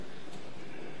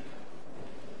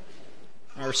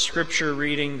our scripture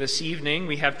reading this evening.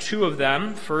 We have two of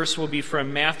them. First will be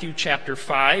from Matthew chapter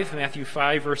 5, Matthew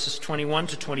 5 verses 21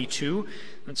 to 22.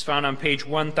 It's found on page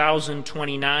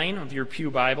 1029 of your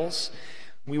pew Bibles.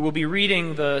 We will be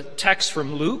reading the text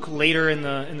from Luke later in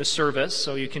the service,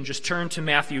 so you can just turn to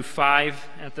Matthew 5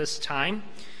 at this time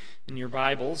in your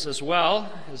Bibles, as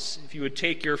well as if you would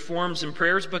take your Forms and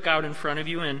Prayers book out in front of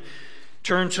you and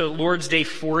turn to Lord's Day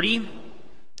 40.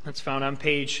 That's found on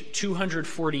page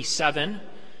 247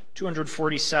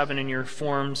 in your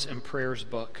Forms and Prayers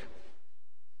book.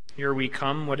 Here we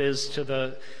come, what is to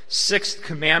the sixth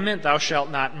commandment, thou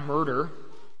shalt not murder.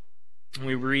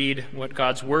 We read what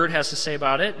God's Word has to say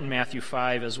about it in Matthew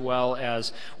 5, as well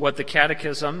as what the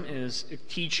Catechism is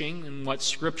teaching and what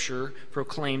Scripture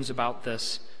proclaims about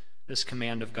this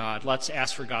command of God. Let's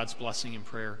ask for God's blessing in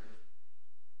prayer.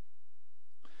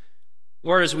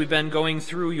 Lord, as we've been going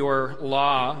through your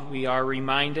law, we are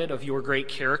reminded of your great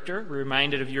character. We're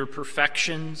reminded of your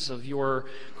perfections, of your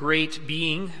great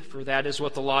being, for that is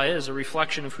what the law is, a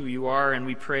reflection of who you are. And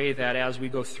we pray that as we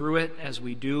go through it, as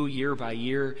we do year by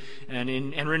year, and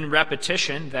in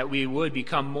repetition, that we would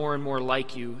become more and more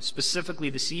like you.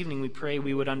 Specifically this evening, we pray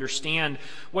we would understand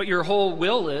what your whole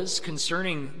will is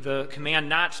concerning the command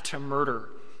not to murder,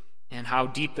 and how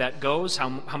deep that goes, how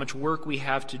much work we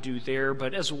have to do there,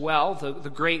 but as well the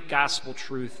great gospel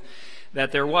truth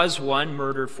that there was one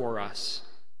murdered for us,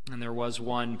 and there was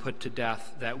one put to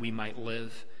death that we might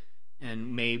live.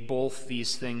 And may both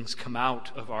these things come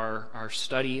out of our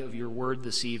study of your word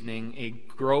this evening, a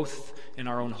growth in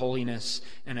our own holiness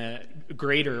and a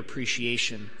greater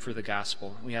appreciation for the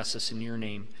gospel. We ask this in your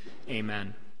name.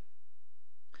 Amen.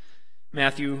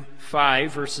 Matthew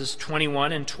 5, verses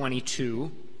 21 and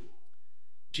 22.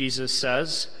 Jesus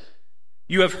says,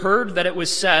 "You have heard that it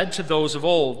was said to those of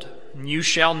old, 'You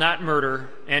shall not murder,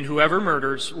 and whoever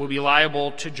murders will be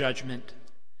liable to judgment.'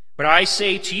 But I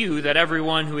say to you that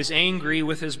everyone who is angry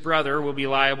with his brother will be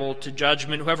liable to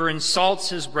judgment. Whoever insults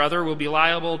his brother will be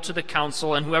liable to the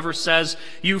council, and whoever says,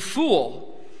 'You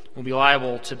fool,' will be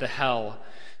liable to the hell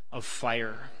of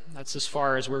fire." That's as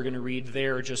far as we're going to read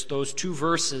there, just those two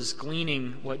verses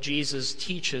gleaning what Jesus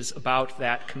teaches about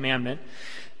that commandment.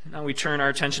 Now we turn our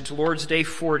attention to Lord's Day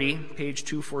 40, page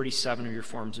 247 of your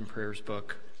Forms and Prayers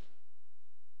book.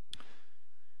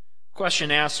 Question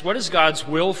asks, what is God's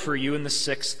will for you in the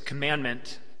sixth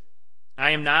commandment? I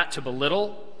am not to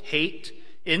belittle, hate,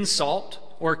 insult,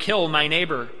 or kill my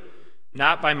neighbor,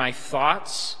 not by my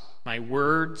thoughts, my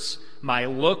words, my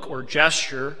look or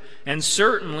gesture, and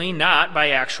certainly not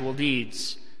by actual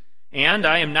deeds. And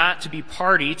I am not to be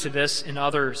party to this in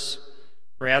others.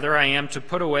 Rather, I am to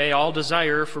put away all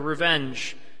desire for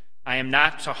revenge. I am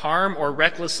not to harm or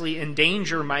recklessly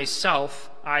endanger myself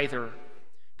either.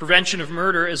 Prevention of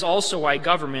murder is also why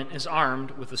government is armed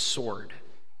with a sword.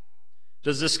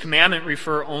 Does this commandment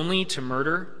refer only to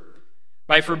murder?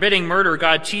 By forbidding murder,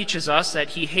 God teaches us that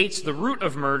he hates the root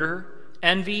of murder,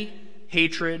 envy,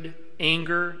 hatred,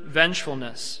 anger,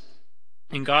 vengefulness.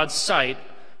 In God's sight,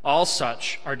 all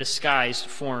such are disguised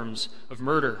forms of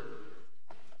murder.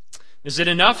 Is it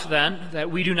enough, then, that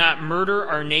we do not murder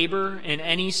our neighbor in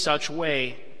any such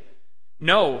way?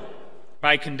 No.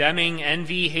 By condemning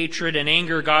envy, hatred, and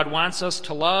anger, God wants us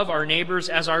to love our neighbors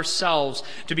as ourselves,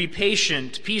 to be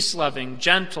patient, peace-loving,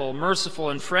 gentle,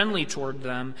 merciful, and friendly toward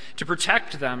them, to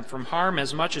protect them from harm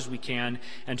as much as we can,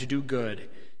 and to do good,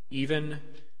 even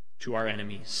to our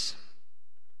enemies.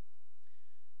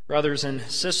 Brothers and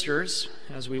sisters,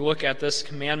 as we look at this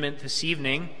commandment this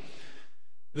evening,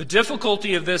 the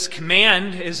difficulty of this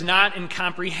command is not in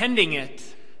comprehending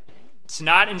it. It's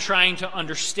not in trying to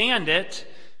understand it.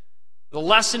 The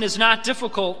lesson is not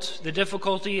difficult. The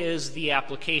difficulty is the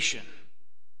application.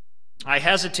 I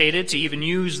hesitated to even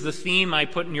use the theme I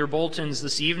put in your bulletins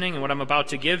this evening and what I'm about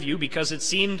to give you because it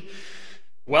seemed,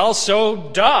 well,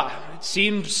 it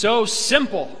seemed so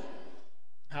simple.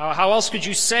 How else could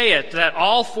you say it? That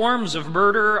all forms of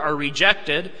murder are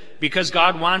rejected because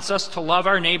God wants us to love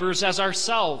our neighbors as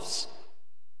ourselves.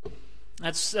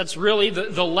 That's really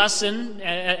the lesson,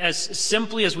 as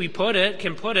simply as we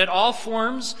can put it. All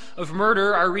forms of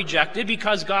murder are rejected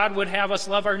because God would have us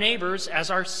love our neighbors as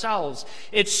ourselves.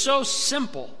 It's so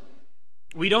simple.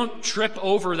 We don't trip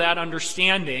over that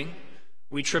understanding.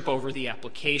 We trip over the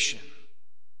application.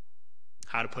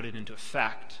 How to put it into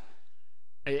effect.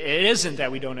 It isn't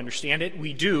that we don't understand it.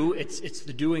 We do. It's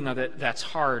the doing of it that's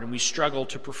hard, and we struggle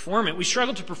to perform it. We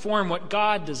struggle to perform what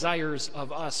God desires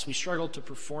of us. We struggle to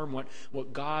perform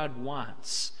what God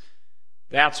wants.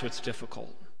 That's what's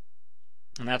difficult,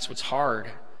 and that's what's hard.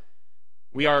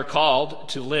 We are called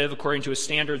to live according to a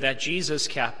standard that Jesus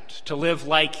kept, to live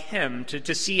like him,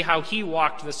 to see how he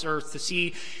walked this earth, to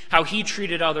see how he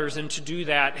treated others, and to do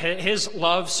that. His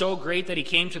love so great that he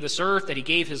came to this earth, that he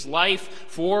gave his life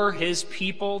for his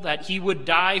people, that he would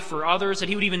die for others, that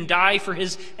he would even die for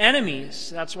his enemies.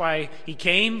 That's why he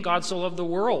came. God so loved the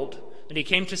world that he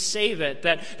came to save it,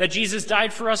 that Jesus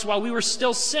died for us while we were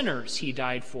still sinners. He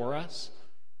died for us.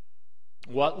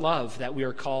 What love that we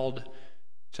are called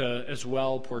to as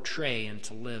well portray and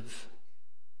to live.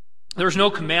 There's no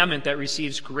commandment that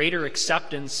receives greater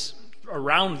acceptance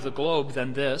around the globe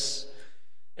than this.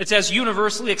 It's as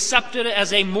universally accepted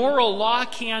as a moral law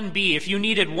can be. If you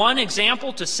needed one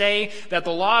example to say that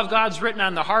the law of God's written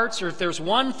on the hearts, or if there's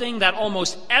one thing that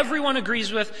almost everyone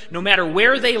agrees with, no matter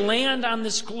where they land on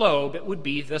this globe, it would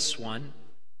be this one.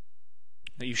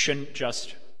 That you shouldn't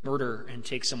just murder and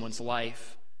take someone's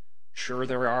life. Sure,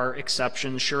 there are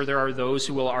exceptions. Sure, there are those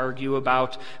who will argue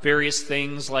about various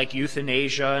things like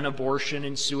euthanasia and abortion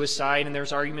and suicide, and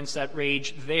there's arguments that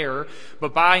rage there.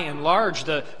 But by and large,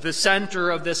 the center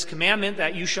of this commandment,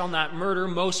 that you shall not murder,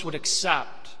 most would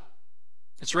accept.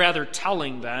 It's rather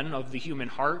telling, then, of the human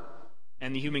heart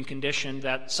and the human condition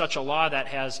that such a law that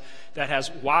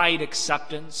has wide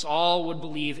acceptance, all would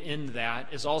believe in that,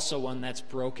 is also one that's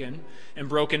broken, and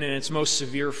broken in its most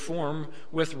severe form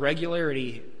with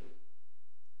regularity.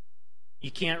 You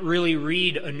can't really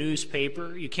read a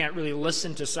newspaper. You can't really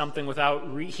listen to something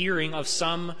without hearing of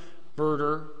some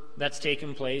murder that's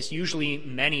taken place, usually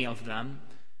many of them.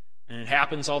 And it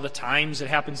happens all the times. It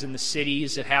happens in the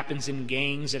cities. It happens in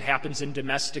gangs. It happens in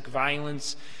domestic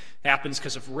violence. It happens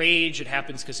because of rage. It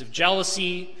happens because of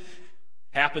jealousy.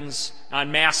 It happens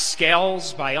on mass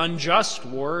scales by unjust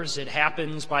wars. It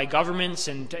happens by governments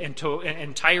and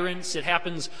tyrants. It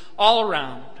happens all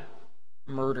around.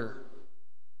 Murder.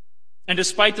 And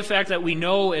despite the fact that we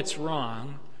know it's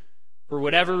wrong, for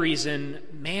whatever reason,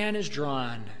 man is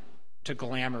drawn to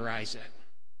glamorize it,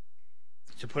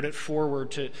 to put it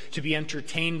forward, to be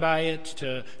entertained by it,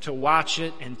 to watch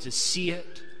it and to see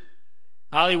it.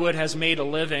 Hollywood has made a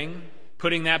living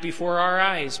putting that before our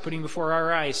eyes, putting before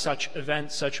our eyes such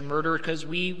events, such murder, because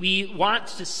we want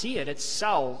to see it. It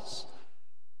sells.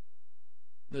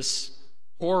 This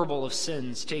horrible of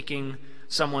sins, taking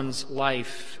someone's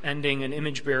life, ending an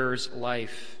image bearer's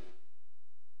life.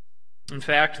 In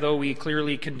fact, though we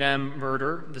clearly condemn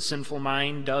murder, the sinful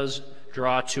mind does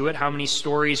draw to it. How many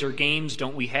stories or games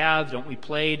don't we have, don't we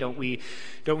play, don't we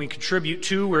contribute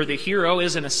to, where the hero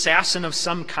is an assassin of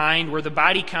some kind, where the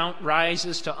body count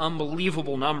rises to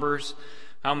unbelievable numbers?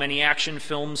 How many action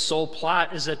films' sole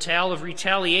plot is a tale of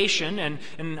retaliation,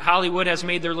 and Hollywood has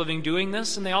made their living doing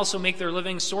this, and they also make their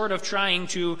living sort of trying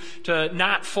to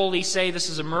not fully say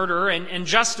this is a murder and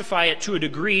justify it to a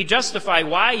degree, justify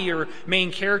why your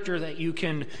main character that you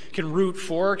can root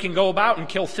for can go about and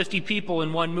kill 50 people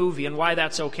in one movie, and why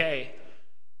that's okay.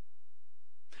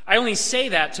 I only say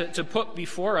that to put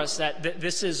before us that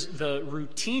this is the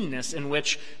routineness in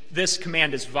which this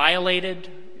command is violated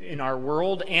in our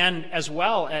world, and as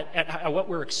well at what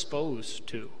we're exposed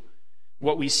to,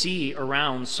 what we see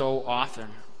around so often.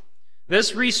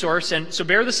 This resource, and so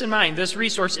bear this in mind, this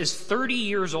resource is 30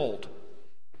 years old.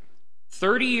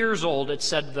 30 years old, it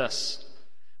said this: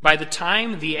 by the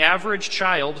time the average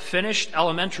child finished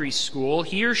elementary school,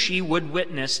 he or she would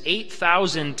witness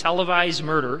 8,000 televised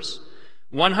murders,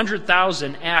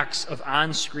 100,000 acts of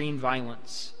on-screen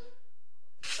violence.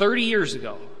 30 years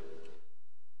ago.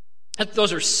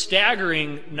 Those are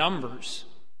staggering numbers.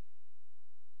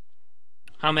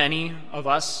 How many of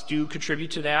us do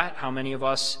contribute to that? How many of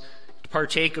us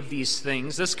partake of these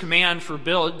things? This command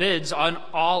forbids on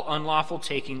all unlawful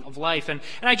taking of life. And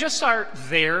I just start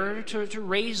there to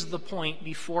raise the point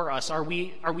before us. Are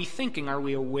we thinking, are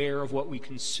we aware of what we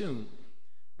consume?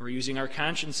 We're using our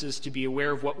consciences to be aware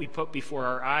of what we put before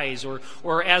our eyes,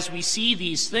 or as we see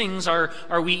these things, are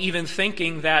we even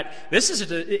thinking that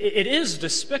it is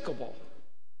despicable,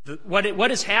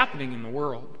 what is happening in the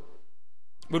world?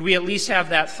 Would we at least have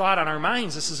that thought on our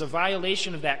minds? This is a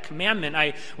violation of that commandment.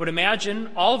 I would imagine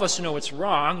all of us know it's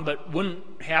wrong, but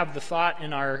wouldn't have the thought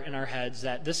in our heads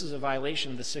that this is a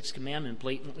violation of the sixth commandment,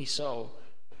 blatantly so.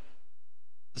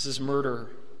 This is murder.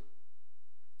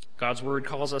 God's word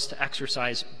calls us to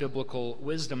exercise biblical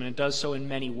wisdom, and it does so in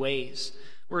many ways.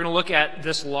 We're going to look at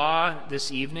this law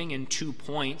this evening in 2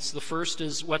 points. The first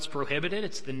is what's prohibited.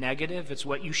 It's the negative. It's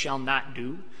what you shall not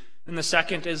do. And the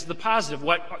second is the positive,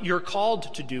 what you're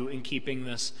called to do in keeping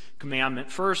this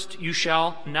commandment. First, you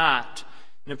shall not.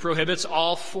 And it prohibits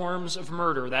all forms of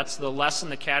murder. That's the lesson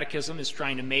the Catechism is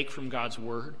trying to make from God's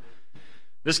word.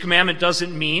 This commandment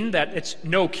doesn't mean that it's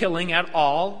no killing at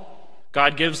all.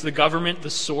 God gives the government the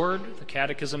sword. The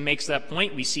Catechism makes that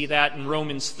point. We see that in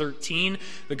Romans 13.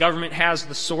 The government has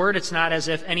the sword. It's not as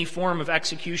if any form of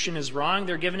execution is wrong.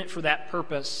 They're given it for that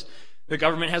purpose. The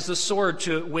government has the sword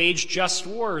to wage just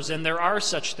wars, and there are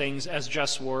such things as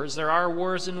just wars. There are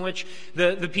wars in which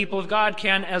the people of God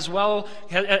can as well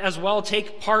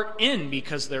take part in,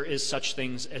 because there is such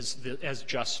things as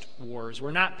just wars.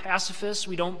 We're not pacifists.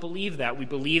 We don't believe that. We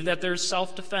believe that there's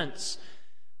self-defense.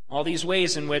 All these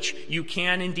ways in which you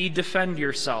can indeed defend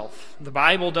yourself. The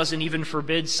Bible doesn't even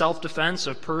forbid self-defense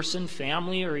of person,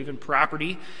 family, or even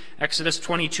property. Exodus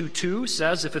 22:2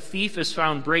 says, "If a thief is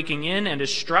found breaking in and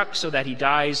is struck so that he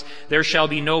dies, there shall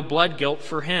be no blood guilt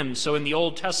for him." So in the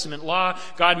Old Testament law,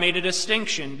 God made a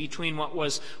distinction between what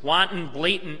was wanton,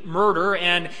 blatant murder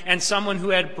and someone who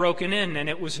had broken in, and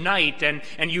it was night, and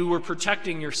you were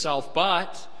protecting yourself.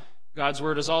 But God's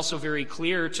word is also very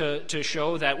clear to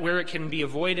show that where it can be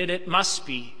avoided, it must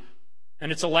be.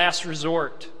 And it's a last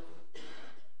resort.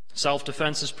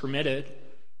 Self-defense is permitted,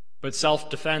 but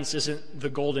self-defense isn't the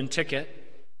golden ticket.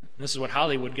 This is what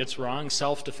Hollywood gets wrong.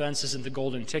 Self-defense isn't the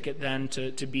golden ticket then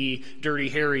to be Dirty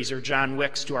Harrys or John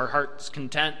Wicks to our heart's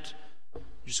content.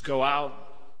 Just go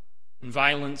out and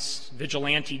violence,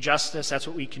 vigilante justice, that's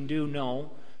what we can do.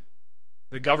 No.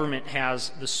 The government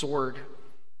has the sword.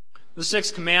 The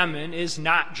sixth commandment is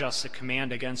not just a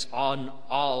command against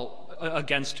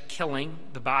against killing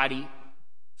the body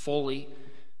fully.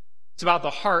 It's about the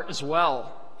heart as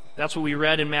well. That's what we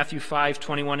read in Matthew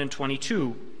 5:21 and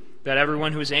 22, that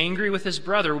everyone who is angry with his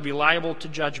brother will be liable to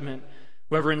judgment.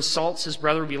 Whoever insults his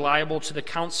brother will be liable to the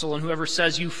council, and whoever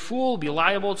says, "You fool," will be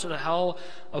liable to the hell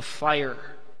of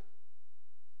fire.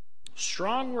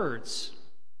 Strong words.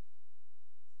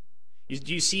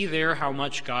 Do you see there how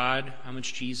much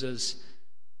Jesus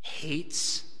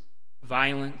hates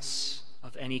violence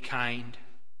of any kind?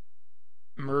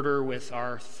 Murder with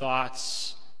our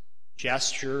thoughts,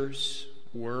 gestures,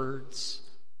 words.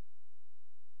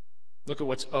 Look at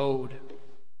what's owed.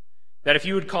 That if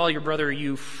you would call your brother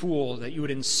you fool, that you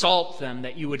would insult them,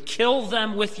 that you would kill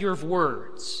them with your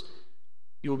words,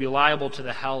 you will be liable to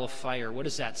the hell of fire. What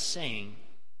is that saying?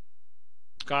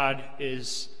 God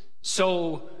is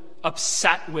so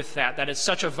upset with that it's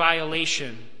such a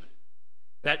violation,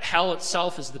 that hell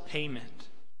itself is the payment.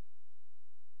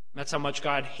 That's how much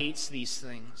God hates these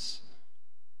things.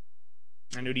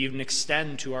 And it would even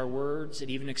extend to our words. It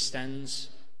even extends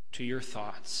to your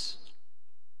thoughts,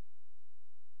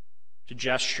 to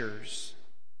gestures.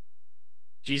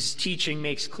 Jesus' teaching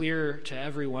makes clear to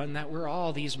everyone that we're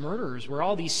all these murderers. We're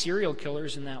all these serial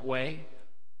killers in that way.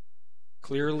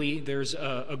 Clearly, there's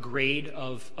a grade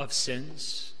of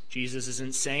sins. Jesus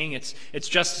isn't saying it's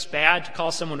just as bad to call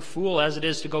someone a fool as it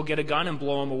is to go get a gun and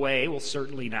blow them away. Well,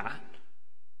 certainly not.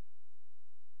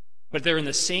 But they're in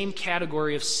the same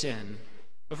category of sin,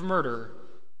 of murder.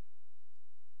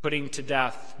 Putting to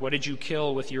death. What did you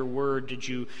kill with your word?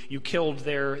 You killed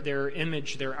their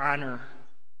image, their honor.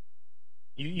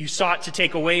 You sought to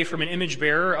take away from an image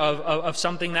bearer of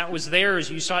something that was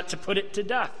theirs. You sought to put it to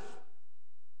death.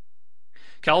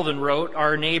 Calvin wrote,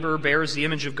 "Our neighbor bears the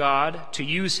image of God. To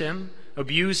use him,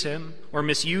 abuse him, or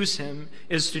misuse him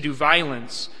is to do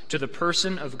violence to the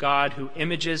person of God who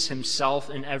images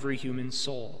himself in every human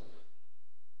soul."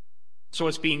 So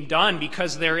it's being done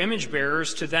because they're image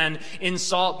bearers to then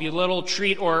insult, belittle,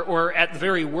 treat, or at the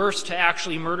very worst to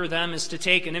actually murder them is to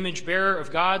take an image bearer of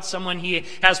God, someone he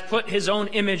has put his own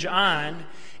image on,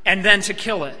 and then to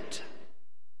kill it.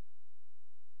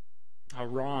 How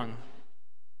wrong.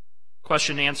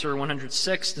 Question and answer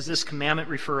 106, does this commandment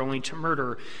refer only to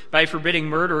murder? By forbidding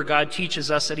murder, God teaches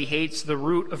us that he hates the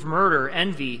root of murder,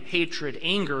 envy, hatred,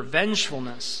 anger,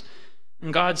 vengefulness.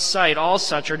 In God's sight, all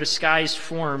such are disguised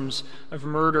forms of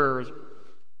murder.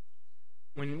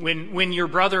 When your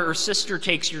brother or sister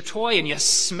takes your toy and you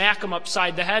smack them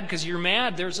upside the head because you're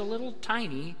mad, there's a little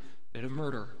tiny bit of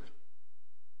murder.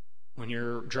 When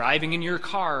you're driving in your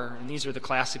car, and these are the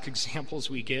classic examples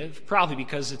we give, probably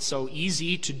because it's so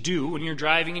easy to do when you're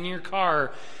driving in your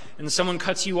car and someone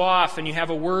cuts you off and you have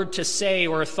a word to say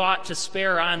or a thought to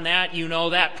spare on that, you know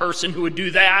that person who would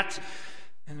do that,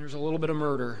 and there's a little bit of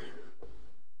murder.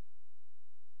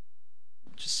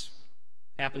 It just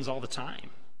happens all the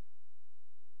time.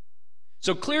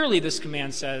 So clearly this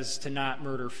command says to not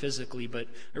murder physically, but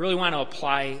I really want to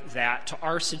apply that to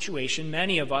our situation.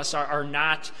 Many of us are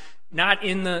not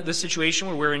in the situation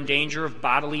where we're in danger of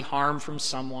bodily harm from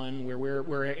someone, where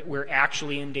we're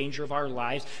actually in danger of our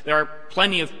lives. There are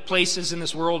plenty of places in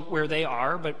this world where they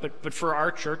are, but for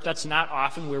our church, that's not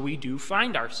often where we do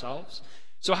find ourselves.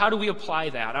 So how do we apply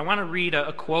that? I want to read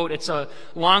a quote. It's a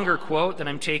longer quote that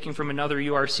I'm taking from another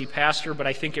URC pastor, but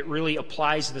I think it really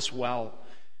applies this well.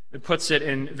 It puts it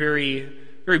in very,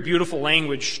 very beautiful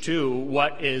language, too,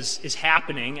 what is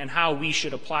happening and how we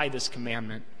should apply this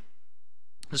commandment.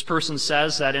 This person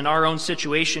says that in our own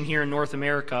situation here in North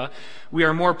America, we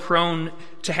are more prone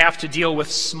to have to deal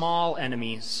with small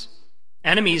enemies.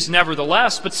 Enemies,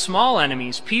 nevertheless, but small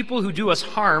enemies, people who do us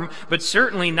harm, but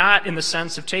certainly not in the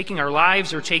sense of taking our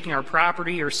lives or taking our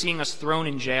property or seeing us thrown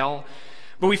in jail.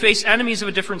 But we face enemies of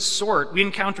a different sort. We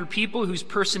encounter people whose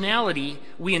personality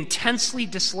we intensely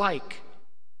dislike.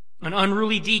 An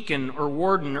unruly deacon or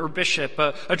warden or bishop,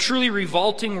 a truly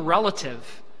revolting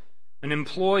relative, an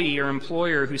employee or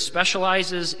employer who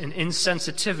specializes in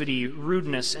insensitivity,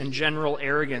 rudeness, and general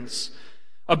arrogance.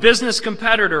 A business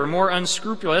competitor more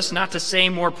unscrupulous, not to say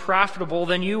more profitable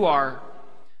than you are.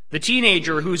 The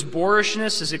teenager whose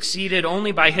boorishness is exceeded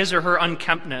only by his or her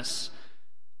unkemptness.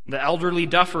 The elderly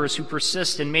duffers who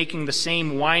persist in making the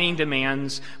same whining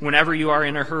demands whenever you are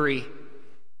in a hurry.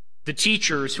 The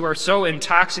teachers who are so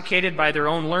intoxicated by their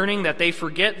own learning that they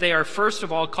forget they are first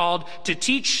of all called to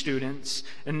teach students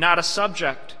and not a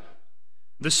subject.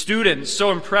 The students,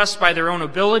 so impressed by their own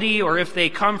ability, or if they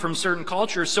come from certain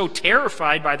cultures, so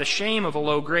terrified by the shame of a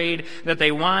low grade that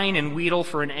they whine and wheedle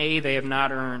for an A they have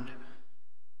not earned.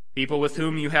 People with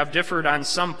whom you have differed on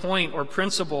some point or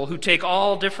principle, who take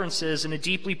all differences in a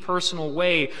deeply personal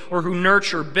way, or who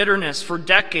nurture bitterness for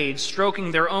decades,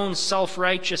 stroking their own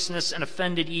self-righteousness and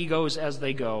offended egos as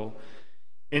they go.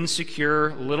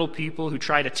 Insecure little people who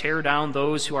try to tear down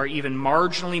those who are even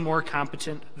marginally more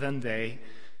competent than they.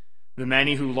 The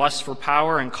many who lust for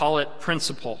power and call it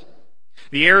principle.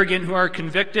 The arrogant who are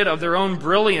convicted of their own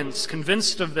brilliance,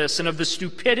 convinced of this and of the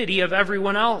stupidity of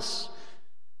everyone else.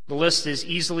 The list is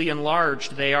easily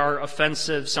enlarged. They are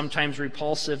offensive, sometimes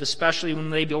repulsive, especially when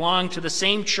they belong to the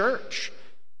same church.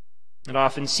 It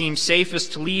often seems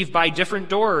safest to leave by different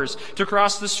doors, to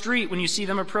cross the street when you see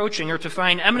them approaching, or to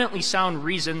find eminently sound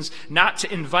reasons not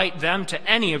to invite them to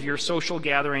any of your social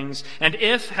gatherings. And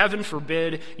if, heaven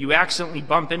forbid, you accidentally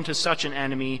bump into such an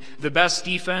enemy, the best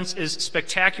defense is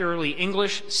spectacularly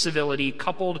English civility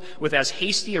coupled with as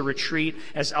hasty a retreat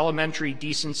as elementary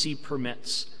decency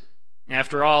permits.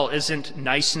 After all, isn't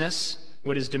niceness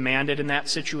what is demanded in that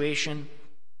situation?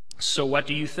 So what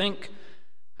do you think?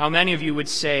 How many of you would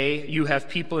say you have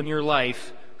people in your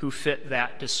life who fit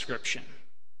that description?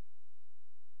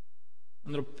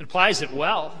 And it applies it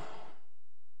well.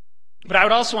 But I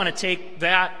would also want to take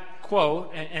that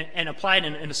quote and apply it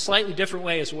in a slightly different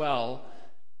way as well.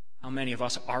 How many of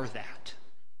us are that?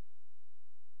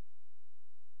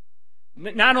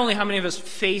 Not only how many of us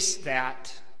face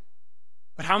that,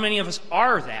 but how many of us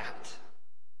are that?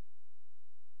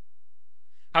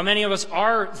 How many of us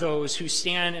are those who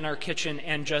stand in our kitchen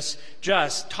and just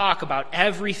talk about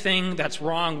everything that's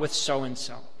wrong with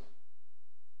so-and-so?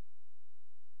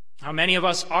 How many of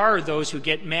us are those who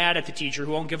get mad at the teacher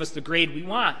who won't give us the grade we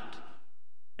want?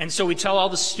 And so we tell all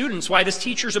the students why this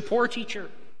teacher's a poor teacher.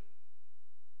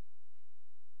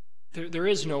 There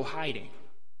is no hiding.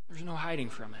 There's no hiding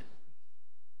from it.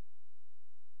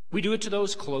 We do it to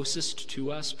those closest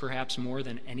to us, perhaps more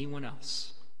than anyone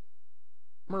else.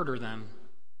 Murder them.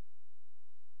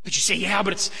 But you say, yeah,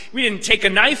 but we didn't take a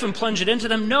knife and plunge it into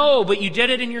them. No, but you did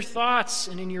it in your thoughts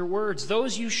and in your words.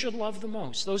 Those you should love the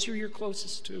most. Those who you're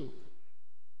closest to.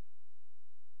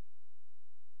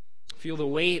 Feel the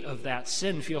weight of that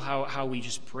sin. Feel how we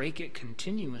just break it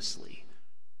continuously.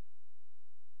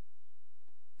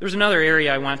 There's another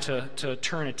area I want to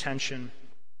turn attention.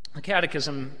 The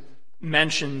Catechism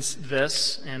mentions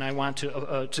this, and I want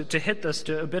to hit this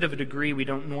to a bit of a degree we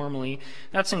don't normally.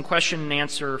 That's in question and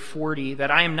answer 40, that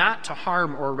I am not to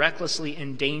harm or recklessly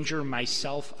endanger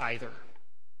myself either.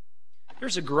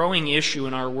 There's a growing issue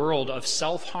in our world of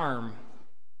self-harm,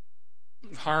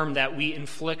 harm that we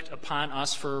inflict upon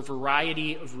us for a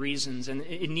variety of reasons, and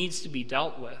it needs to be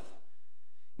dealt with.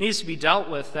 It needs to be dealt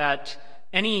with that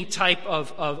any type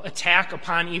of attack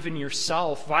upon even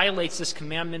yourself violates this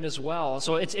commandment as well.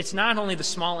 So it's not only the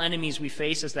small enemies we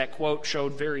face, as that quote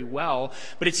showed very well,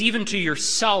 but it's even to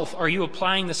yourself. Are you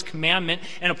applying this commandment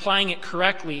and applying it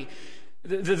correctly?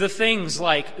 The things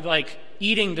like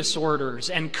eating disorders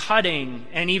and cutting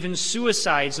and even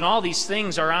suicides and all these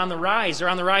things are on the rise. They're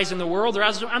on the rise in the world. They're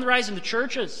on the rise in the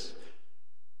churches.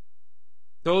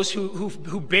 Those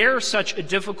who bear such a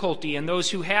difficulty and those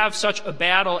who have such a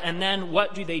battle, and then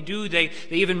what do? They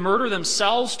even murder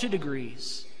themselves to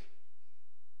degrees.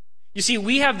 You see,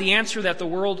 we have the answer that the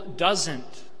world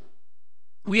doesn't.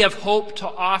 We have hope to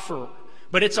offer.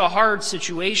 But it's a hard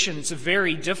situation. It's a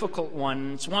very difficult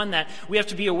one. It's one that we have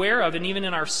to be aware of, and even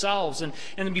in ourselves.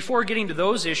 And before getting to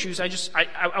those issues,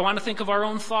 I want to think of our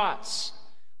own thoughts.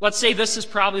 Let's say this is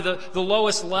probably the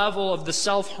lowest level of the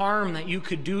self-harm that you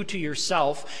could do to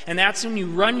yourself, and that's when you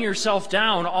run yourself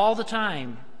down all the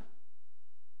time.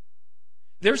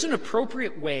 There's an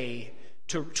appropriate way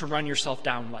to run yourself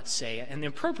down, let's say. And the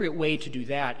appropriate way to do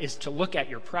that is to look at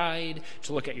your pride,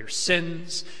 to look at your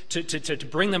sins, to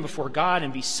bring them before God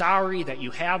and be sorry that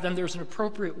you have them. There's an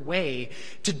appropriate way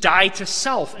to die to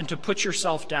self and to put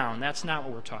yourself down. That's not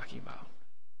what we're talking about.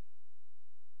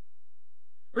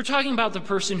 We're talking about the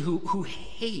person who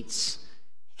hates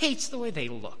the way they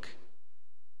look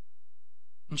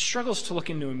and struggles to look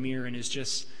into a mirror and is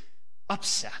just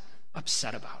upset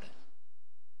about it.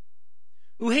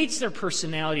 Who hates their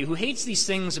personality, who hates these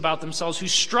things about themselves, who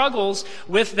struggles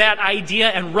with that idea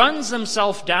and runs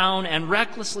themselves down and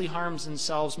recklessly harms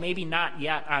themselves, maybe not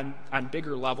yet on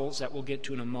bigger levels that we'll get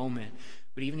to in a moment,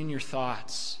 but even in your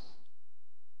thoughts.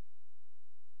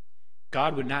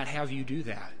 God would not have you do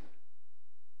that.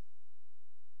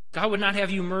 God would not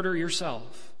have you murder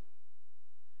yourself.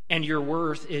 And your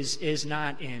worth is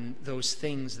not in those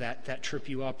things that trip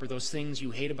you up or those things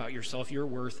you hate about yourself. Your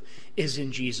worth is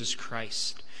in Jesus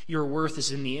Christ. Your worth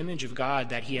is in the image of God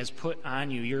that he has put on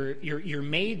you. You're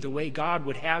made the way God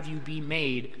would have you be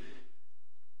made.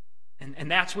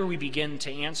 And that's where we begin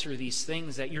to answer these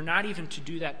things, that you're not even to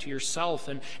do that to yourself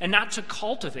and not to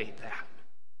cultivate that.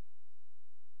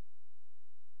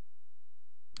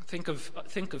 Think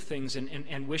of things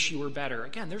and wish you were better.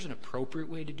 Again, there's an appropriate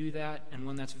way to do that and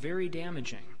one that's very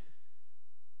damaging.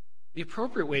 The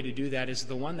appropriate way to do that is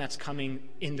the one that's coming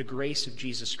in the grace of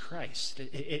Jesus Christ.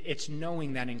 It's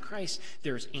knowing that in Christ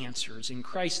there's answers. In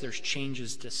Christ there's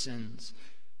changes to sins.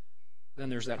 Then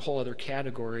there's that whole other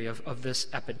category of this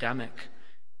epidemic.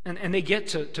 And they get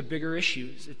to bigger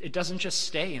issues. It doesn't just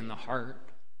stay in the heart.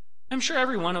 I'm sure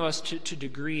every one of us to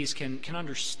degrees can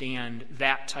understand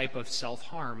that type of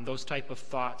self-harm, those type of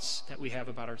thoughts that we have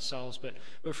about ourselves. But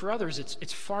for others,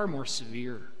 it's far more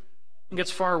severe. It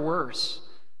gets far worse.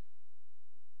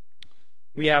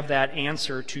 We have that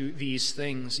answer to these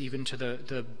things, even to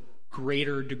the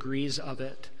greater degrees of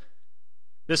it.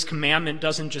 This commandment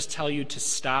doesn't just tell you to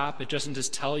stop. It doesn't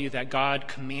just tell you that God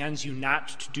commands you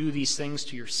not to do these things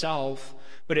to yourself.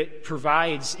 But it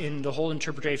provides in the whole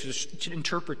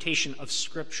interpretation of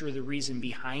Scripture the reason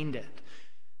behind it.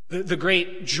 The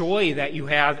great joy that you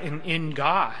have in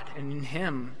God and in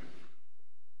Him.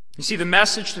 You see, the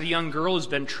message to the young girl who's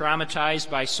been traumatized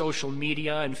by social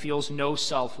media and feels no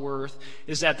self-worth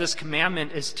is that this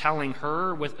commandment is telling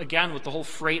her, with the whole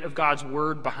freight of God's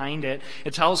word behind it,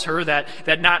 it tells her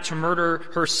that not to murder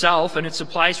herself, and it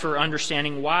supplies for her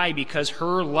understanding why, because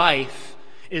her life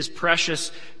is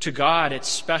precious to God. It's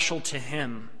special to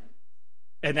Him.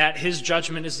 And that His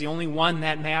judgment is the only one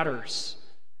that matters,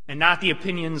 and not the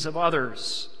opinions of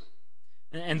others.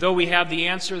 And though we have the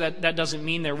answer, that doesn't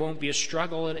mean there won't be a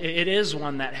struggle. It is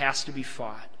one that has to be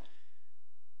fought.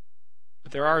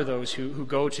 But there are those who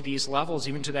go to these levels,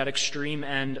 even to that extreme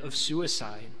end of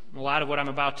suicide. A lot of what I'm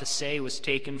about to say was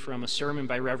taken from a sermon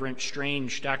by Reverend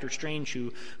Strange, Dr. Strange,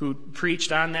 who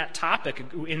preached on that topic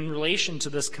in relation to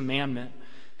this commandment.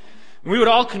 We would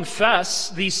all confess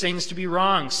these things to be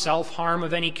wrong, self-harm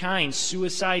of any kind,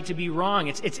 suicide to be wrong.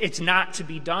 It's not to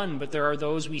be done, but there are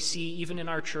those we see even in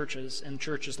our churches and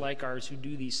churches like ours who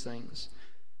do these things.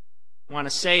 I want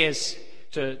to say is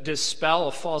to dispel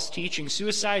a false teaching,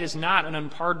 suicide is not an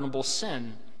unpardonable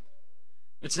sin.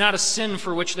 It's not a sin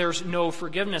for which there's no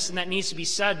forgiveness, and that needs to be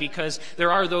said because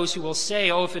there are those who will say,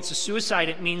 if it's a suicide,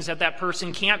 it means that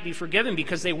person can't be forgiven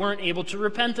because they weren't able to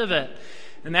repent of it.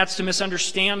 And that's to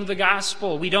misunderstand the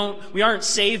gospel. We aren't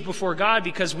saved before God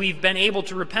because we've been able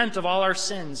to repent of all our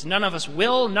sins. None of us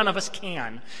will, none of us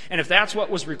can. And if that's what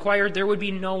was required, there would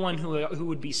be no one who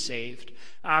would be saved.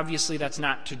 Obviously, that's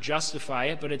not to justify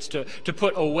it, but it's to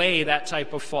put away that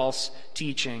type of false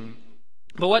teaching.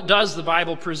 But what does the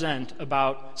Bible present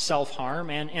about self-harm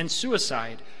and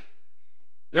suicide?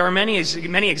 There are many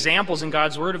examples in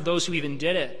God's Word of those who even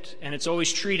did it, and it's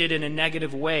always treated in a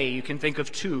negative way. You can think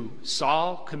of two.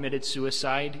 Saul committed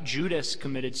suicide, Judas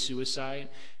committed suicide,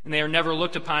 and they are never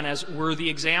looked upon as worthy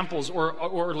examples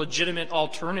or legitimate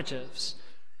alternatives.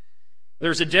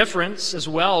 There's a difference as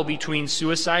well between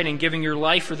suicide and giving your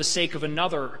life for the sake of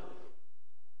another.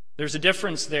 There's a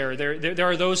difference there. There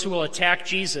are those who will attack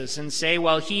Jesus and say,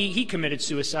 he committed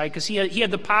suicide because he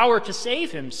had the power to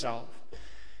save himself.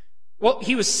 Well,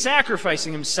 he was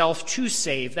sacrificing himself to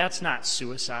save. That's not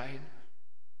suicide.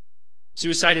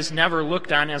 Suicide is never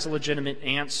looked on as a legitimate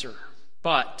answer.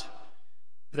 But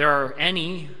If there are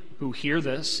any who hear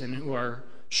this and who are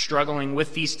struggling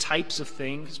with these types of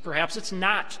things, perhaps it's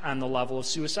not on the level of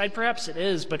suicide, perhaps it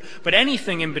is, but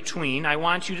anything in between, I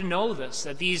want you to know this,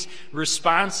 that these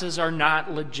responses are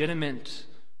not legitimate.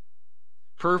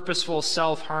 Purposeful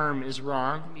self-harm is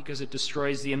wrong because it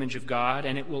destroys the image of God,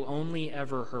 and it will only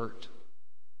ever hurt.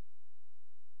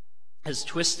 As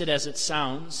twisted as it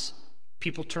sounds,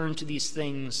 people turn to these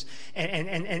things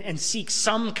and seek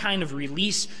some kind of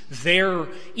release there,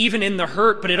 even in the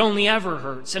hurt, but it only ever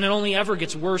hurts, and it only ever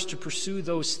gets worse to pursue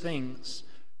those things.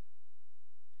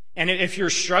 And if you're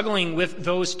struggling with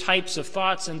those types of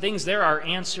thoughts and things, there are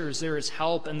answers, there is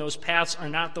help, and those paths are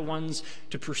not the ones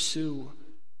to pursue.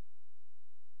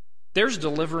 There's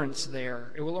deliverance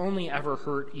there. It will only ever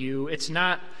hurt you. It's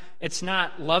not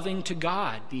loving to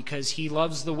God because He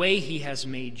loves the way He has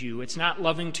made you. It's not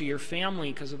loving to your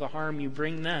family because of the harm you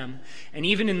bring them. And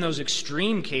even in those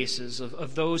extreme cases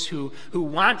of those who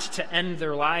want to end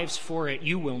their lives for it,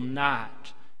 you will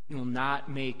not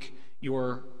make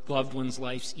your loved one's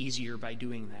lives easier by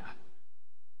doing that.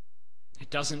 It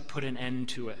doesn't put an end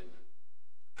to it.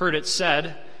 Heard it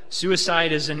said,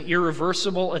 suicide is an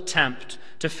irreversible attempt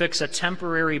to fix a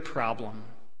temporary problem.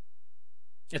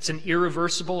 It's an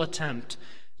irreversible attempt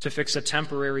to fix a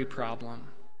temporary problem.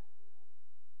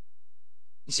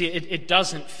 You see, it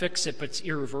doesn't fix it, but it's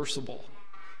irreversible.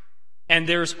 And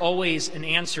there's always an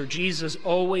answer. Jesus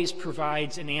always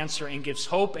provides an answer and gives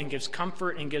hope and gives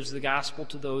comfort and gives the gospel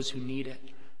to those who need it.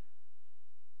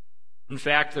 In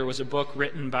fact, there was a book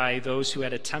written by those who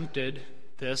had attempted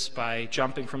this by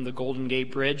jumping from the Golden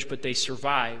Gate Bridge, but they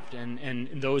survived. And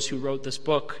those who wrote this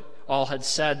book all had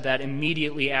said that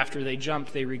immediately after they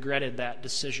jumped, they regretted that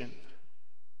decision.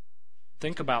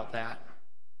 Think about that.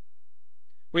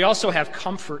 We also have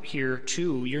comfort here,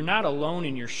 too. You're not alone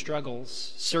in your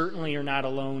struggles. Certainly you're not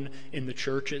alone in the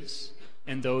churches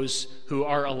and those who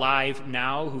are alive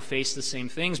now who face the same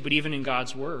things, but even in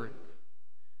God's Word.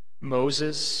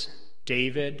 Moses,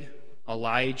 David,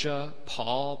 Elijah,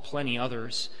 Paul, plenty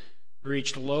others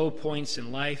reached low points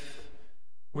in life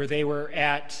where they were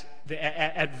at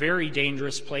very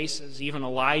dangerous places. Even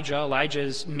Elijah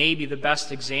is maybe the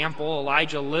best example.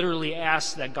 Elijah literally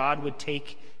asked that God would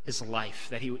take his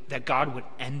life, that God would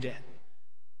end it,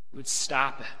 would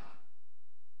stop it.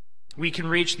 We can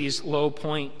reach these low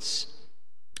points,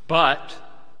 but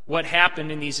what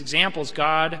happened in these examples?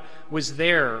 God was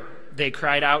there. They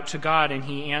cried out to God, and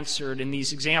He answered. And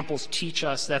these examples teach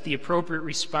us that the appropriate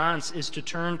response is to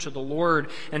turn to the Lord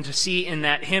and to see in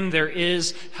that Him there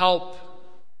is help.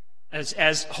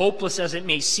 As hopeless as it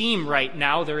may seem right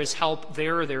now, there is help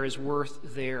there, there is worth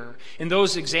there. In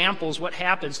those examples, what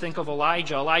happens? Think of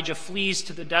Elijah. Elijah flees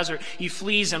to the desert. He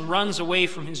flees and runs away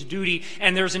from his duty,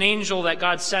 and there's an angel that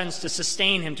God sends to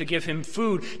sustain him, to give him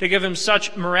food, to give him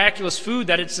such miraculous food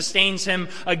that it sustains him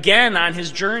again on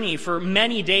his journey for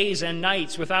many days and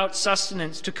nights without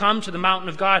sustenance, to come to the mountain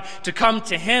of God, to come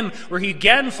to Him, where he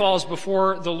again falls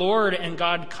before the Lord, and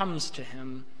God comes to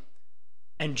him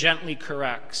and gently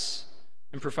corrects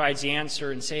and provides the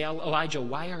answer and say, Elijah,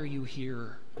 why are you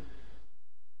here?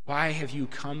 Why have you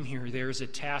come here? There's a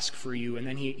task for you. And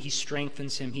then he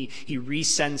strengthens him. He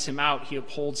resends him out. He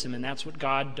upholds him. And that's what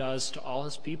God does to all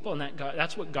His people. And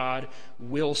that's what God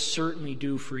will certainly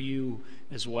do for you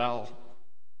as well.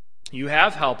 You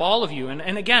have help, all of you.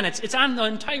 And again, it's on the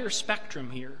entire spectrum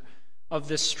here of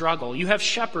this struggle. You have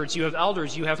shepherds, you have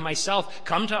elders, you have myself.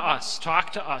 Come to us,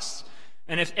 talk to us.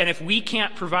 And if we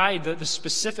can't provide the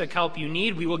specific help you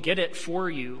need, we will get it for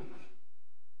you.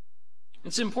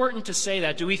 It's important to say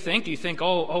that. Do you think,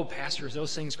 oh, pastors,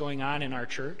 those things going on in our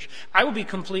church? I will be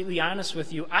completely honest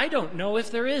with you. I don't know if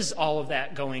there is all of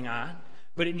that going on,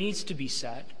 but it needs to be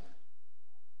said.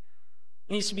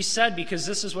 It needs to be said because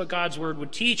this is what God's Word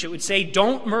would teach. It would say,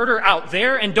 don't murder out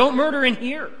there and don't murder in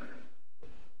here.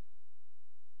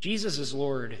 Jesus is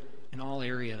Lord in all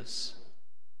areas.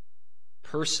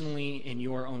 Personally, in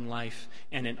your own life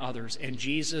and in others. And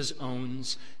Jesus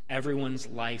owns everyone's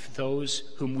life, those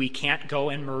whom we can't go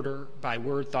and murder by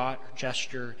word, thought, or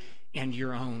gesture, and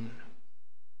your own.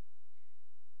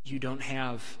 You don't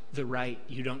have the right,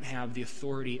 you don't have the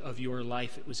authority of your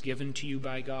life. It was given to you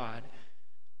by God.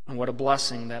 And what a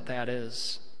blessing that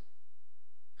is.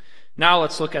 Now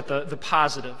let's look at the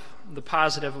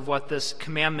positive of what this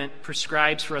commandment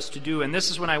prescribes for us to do. And this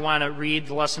is when I want to read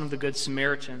the lesson of the Good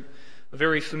Samaritan. A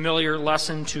very familiar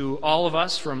lesson to all of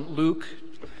us from Luke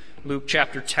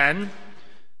chapter 10.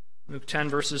 Luke 10,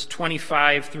 verses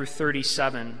 25 through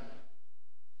 37.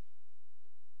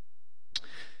 It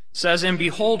says, And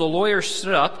behold, a lawyer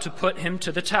stood up to put him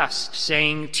to the test,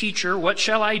 saying, Teacher, what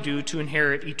shall I do to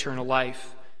inherit eternal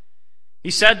life? He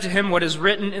said to him, "What is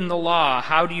written in the law?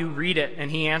 How do you read it?"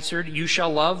 And he answered, "You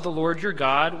shall love the Lord your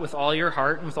God with all your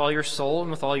heart and with all your soul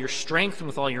and with all your strength and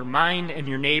with all your mind, and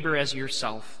your neighbor as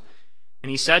yourself."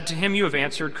 And he said to him, "You have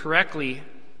answered correctly.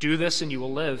 Do this and you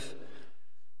will live."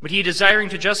 But he, desiring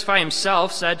to justify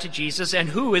himself, said to Jesus, "And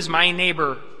who is my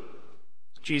neighbor?"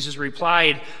 Jesus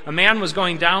replied, "A man was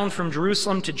going down from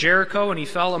Jerusalem to Jericho, and he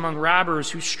fell among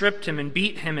robbers who stripped him and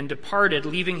beat him and departed,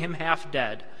 leaving him half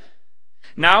dead.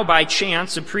 Now by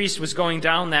chance a priest was going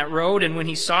down that road, and when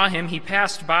he saw him, he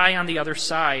passed by on the other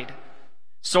side.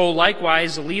 So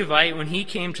likewise a Levite, when he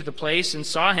came to the place and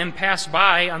saw him, passed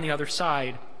by on the other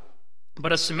side.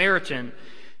 But a Samaritan,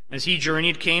 as he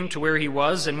journeyed, came to where he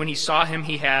was, and when he saw him,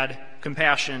 he had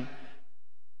compassion.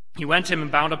 He went to him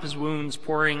and bound up his wounds,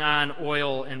 pouring on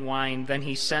oil and wine. Then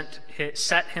he set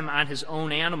him on his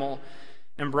own animal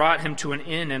and brought him to an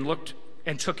inn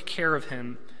and took care of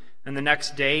him. And the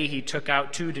next day he took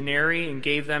out 2 denarii and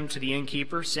gave them to the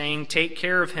innkeeper, saying, "Take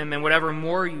care of him, and whatever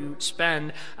more you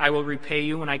spend, I will repay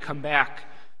you when I come back."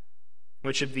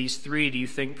 Which of these 3 do you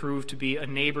think proved to be a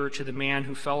neighbor to the man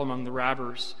who fell among the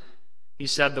robbers? He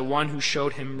said, "The one who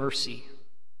showed him mercy."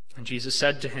 And Jesus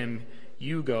said to him,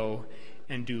 "You go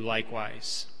and do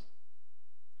likewise."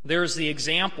 There's the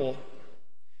example.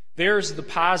 There's the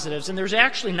positives, and there's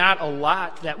actually not a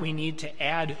lot that we need to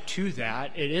add to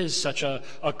that. It is such a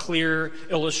clear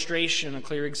illustration, a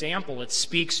clear example. It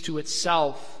speaks to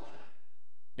itself.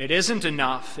 It isn't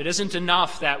enough. It isn't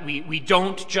enough that we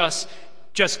don't just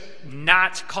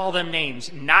not call them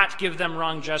names, not give them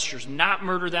wrong gestures, not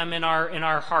murder them in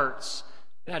our hearts.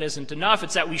 That isn't enough.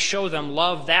 It's that we show them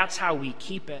love. That's how we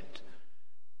keep it.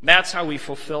 That's how we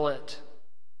fulfill it.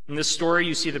 In this story,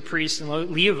 you see the priest and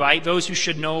Levite, those who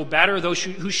should know better, those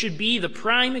who should be the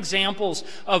prime examples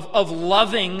of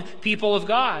loving people of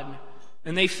God.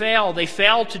 And they fail. They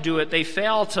fail to do it. They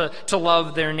fail to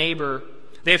love their neighbor.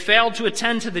 They failed to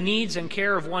attend to the needs and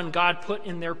care of one God put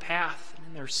in their path,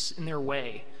 in their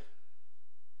way.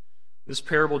 This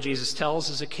parable Jesus tells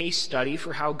is a case study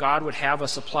for how God would have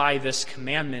us apply this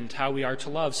commandment, how we are to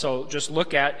love. So just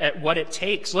look at what it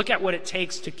takes. Look at what it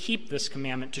takes to keep this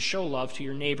commandment, to show love to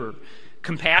your neighbor.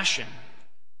 Compassion.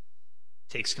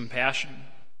 It takes compassion.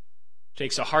 It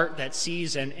takes a heart that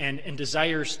sees and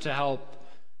desires to help.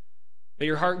 That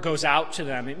your heart goes out to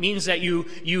them. It means that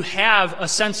you have a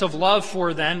sense of love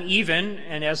for them, even,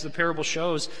 and as the parable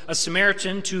shows, a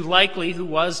Samaritan, too likely, who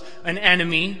was an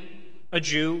enemy, a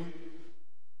Jew.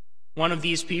 One of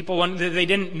these people, they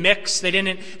didn't mix, they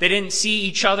didn't see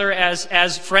each other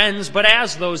as friends, but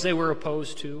as those they were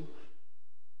opposed to.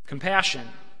 Compassion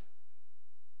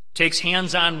takes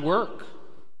hands-on work,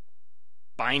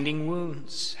 binding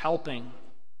wounds, helping,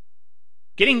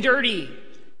 getting dirty.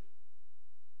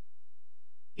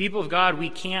 People of God, we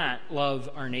can't love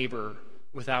our neighbor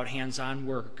without hands-on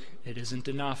work. It isn't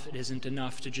enough. It isn't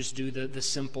enough to just do the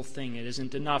simple thing. It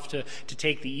isn't enough to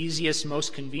take the easiest,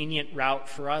 most convenient route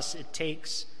for us. It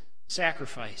takes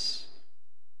sacrifice.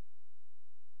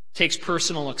 It takes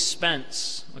personal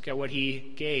expense. Look at what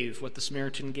he gave, what the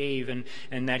Samaritan gave, and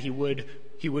that he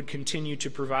would continue to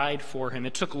provide for him.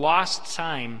 It took lost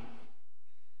time.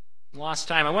 Lost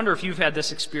time. I wonder if you've had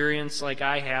this experience like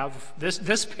I have.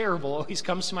 This parable always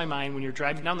comes to my mind when you're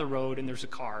driving down the road and there's a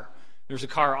car. There's a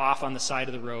car off on the side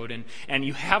of the road, and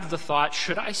you have the thought,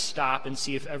 should I stop and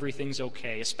see if everything's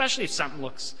okay? Especially if something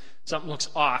looks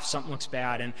off, something looks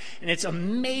bad. And it's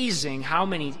amazing how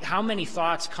many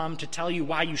thoughts come to tell you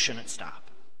why you shouldn't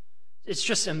stop. It's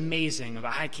just amazing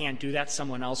about, I can't do that,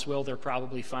 someone else will, they're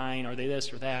probably fine, are they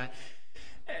this or that?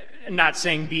 I'm not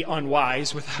saying be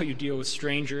unwise with how you deal with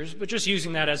strangers, but just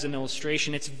using that as an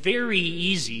illustration, it's very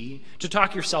easy to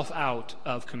talk yourself out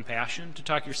of compassion, to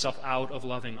talk yourself out of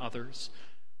loving others.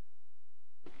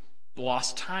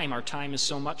 Lost time, our time is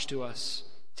so much to us.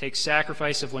 It takes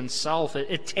sacrifice of oneself.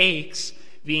 It takes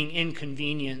being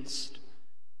inconvenienced.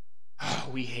 Oh,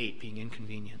 we hate being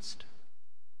inconvenienced.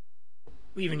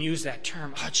 We even use that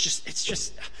term. Oh, it's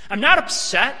just. I'm not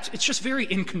upset. It's just very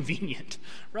inconvenient,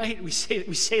 right? We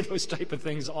say those type of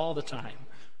things all the time.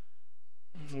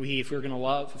 If we're going to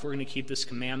love, if we're going to keep this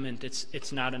commandment,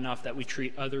 it's not enough that we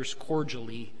treat others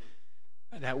cordially,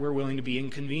 that we're willing to be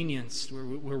inconvenienced,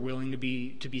 we're willing to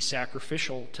be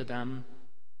sacrificial to them.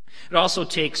 It also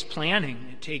takes planning.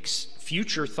 It takes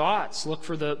future thoughts. Look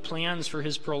for the plans for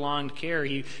his prolonged care.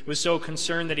 He was so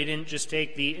concerned that he didn't just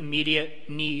take the immediate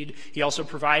need. He also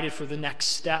provided for the next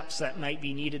steps that might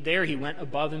be needed there. He went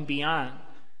above and beyond.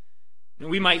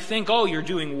 We might think, oh, you're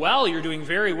doing well, you're doing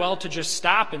very well to just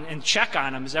stop and check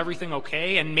on him. Is everything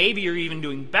okay? And maybe you're even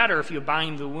doing better if you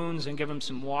bind the wounds and give him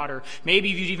some water. Maybe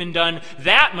you've even done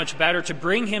that much better to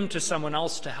bring him to someone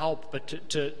else to help, but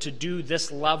to do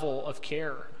this level of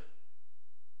care.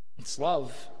 It's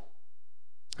love.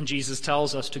 And Jesus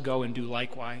tells us to go and do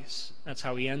likewise. That's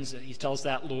how he ends it. He tells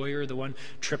that lawyer, the one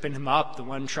tripping him up, the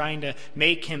one trying to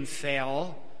make him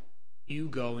fail, you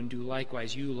go and do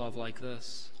likewise. You love like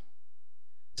this.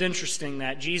 It's interesting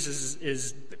that Jesus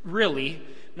is really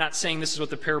not saying this is what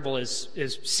the parable is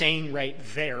saying right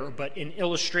there, but in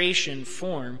illustration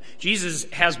form,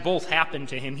 Jesus has both happened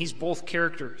to him. He's both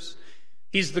characters.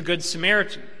 He's the Good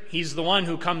Samaritan. He's the one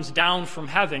who comes down from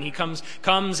heaven. He comes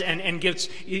and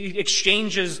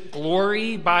exchanges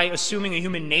glory by assuming a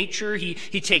human nature. He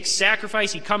takes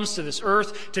sacrifice. He comes to this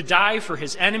earth to die for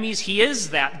his enemies. He is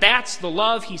that. That's the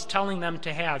love he's telling them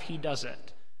to have. He does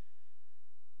it.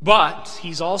 But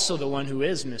he's also the one who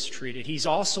is mistreated. He's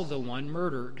also the one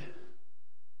murdered.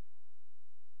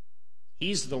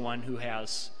 He's the one who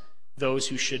has those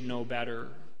who should know better,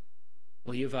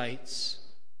 Levites,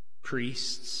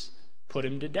 priests, put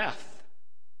him to death.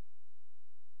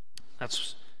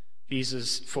 That's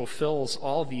Jesus fulfills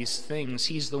all these things.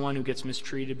 He's the one who gets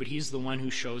mistreated, but he's the one who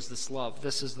shows this love.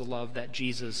 This is the love that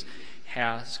Jesus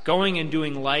has. Going and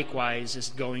doing likewise is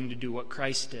going to do what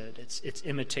Christ did. It's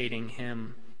imitating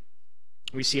him.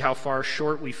 We see how far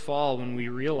short we fall when we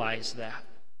realize that.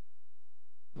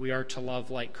 We are to love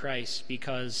like Christ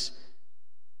because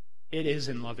it is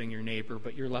in loving your neighbor,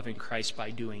 but you're loving Christ by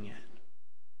doing it.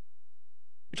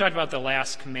 We talked about the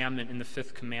last commandment in the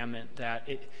fifth commandment, that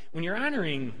when you're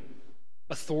honoring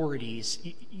authorities,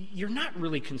 you're not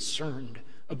really concerned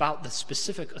about the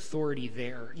specific authority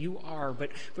there. You are,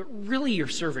 but really you're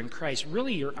serving Christ.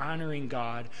 Really you're honoring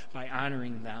God by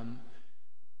honoring them.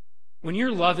 When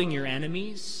you're loving your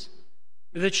enemies,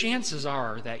 the chances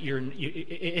are that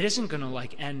it isn't going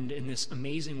to end in this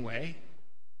amazing way.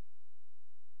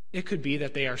 It could be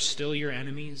that they are still your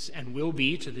enemies and will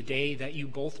be to the day that you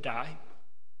both die.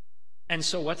 And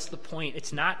so what's the point?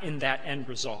 It's not in that end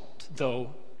result,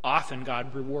 though often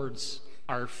God rewards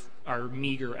our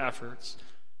meager efforts.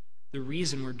 The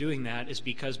reason we're doing that is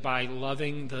because by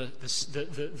loving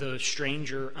the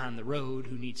stranger on the road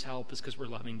who needs help is because we're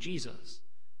loving Jesus.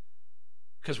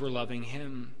 Because we're loving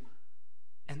him.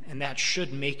 And that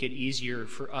should make it easier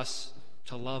for us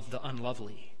to love the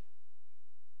unlovely.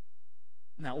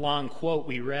 And that long quote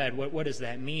we read, what does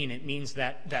that mean? It means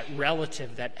that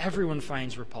relative that everyone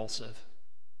finds repulsive.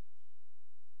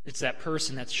 It's that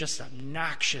person that's just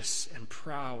obnoxious and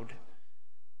proud,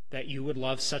 that you would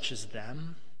love such as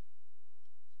them.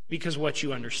 Because what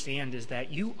you understand is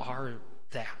that you are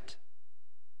that.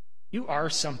 You are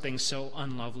something so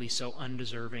unlovely, so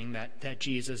undeserving that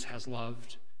Jesus has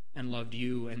loved and loved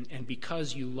you. And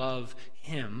because you love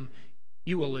him,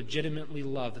 you will legitimately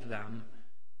love them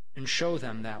and show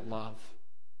them that love.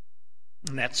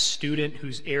 And that student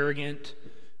who's arrogant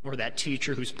or that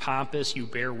teacher who's pompous, you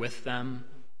bear with them.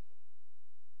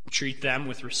 Treat them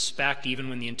with respect even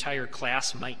when the entire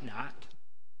class might not.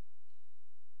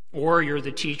 Or you're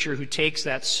the teacher who takes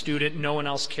that student no one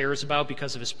else cares about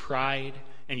because of his pride,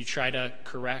 and you try to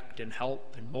correct and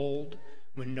help and mold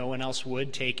when no one else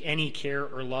would take any care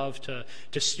or love to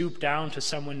stoop down to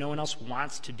someone no one else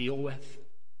wants to deal with.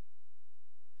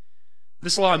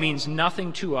 This law means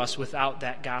nothing to us without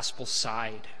that gospel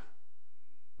side.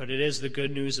 But it is the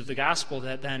good news of the gospel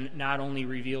that then not only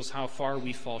reveals how far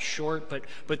we fall short,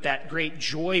 but that great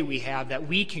joy we have that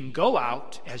we can go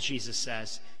out, as Jesus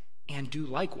says, and do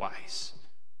likewise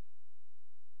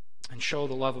and show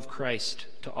the love of Christ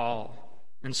to all.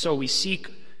 And so we seek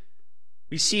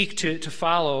to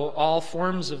follow all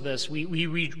forms of this. We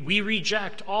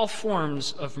reject all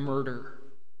forms of murder.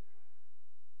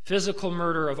 Physical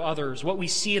murder of others, what we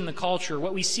see in the culture,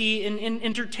 what we see in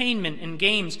entertainment and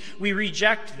games, we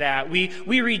reject that.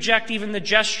 We reject even the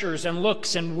gestures and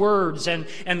looks and words and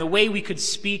the way we could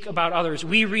speak about others.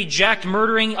 We reject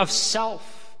murdering of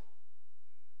self.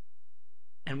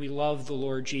 And we love the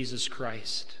Lord Jesus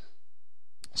Christ.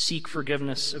 Seek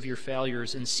forgiveness of your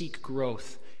failures and seek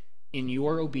growth in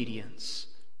your obedience.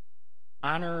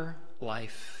 Honor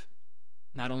life.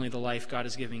 Not only the life God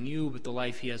is giving you, but the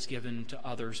life he has given to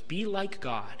others. Be like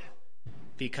God,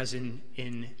 because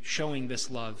in showing this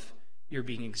love, you're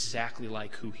being exactly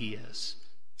like who he is.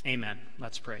 Amen.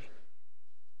 Let's pray.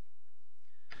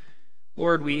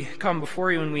 Lord, we come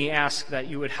before you and we ask that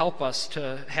you would help us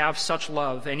to have such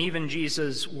love. And even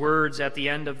Jesus' words at the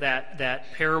end of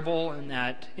that parable and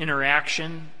that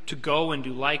interaction, to go and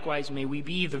do likewise, may we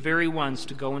be the very ones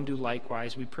to go and do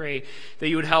likewise. We pray that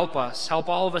you would help us, help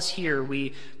all of us here.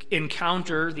 We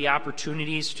encounter the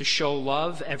opportunities to show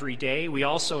love every day. We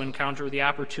also encounter the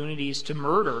opportunities to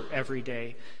murder every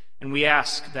day. And we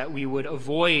ask that we would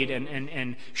avoid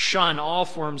and shun all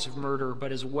forms of murder,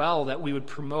 but as well that we would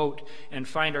promote and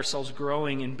find ourselves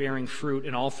growing and bearing fruit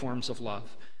in all forms of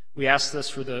love. We ask this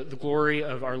for the glory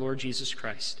of our Lord Jesus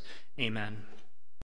Christ. Amen.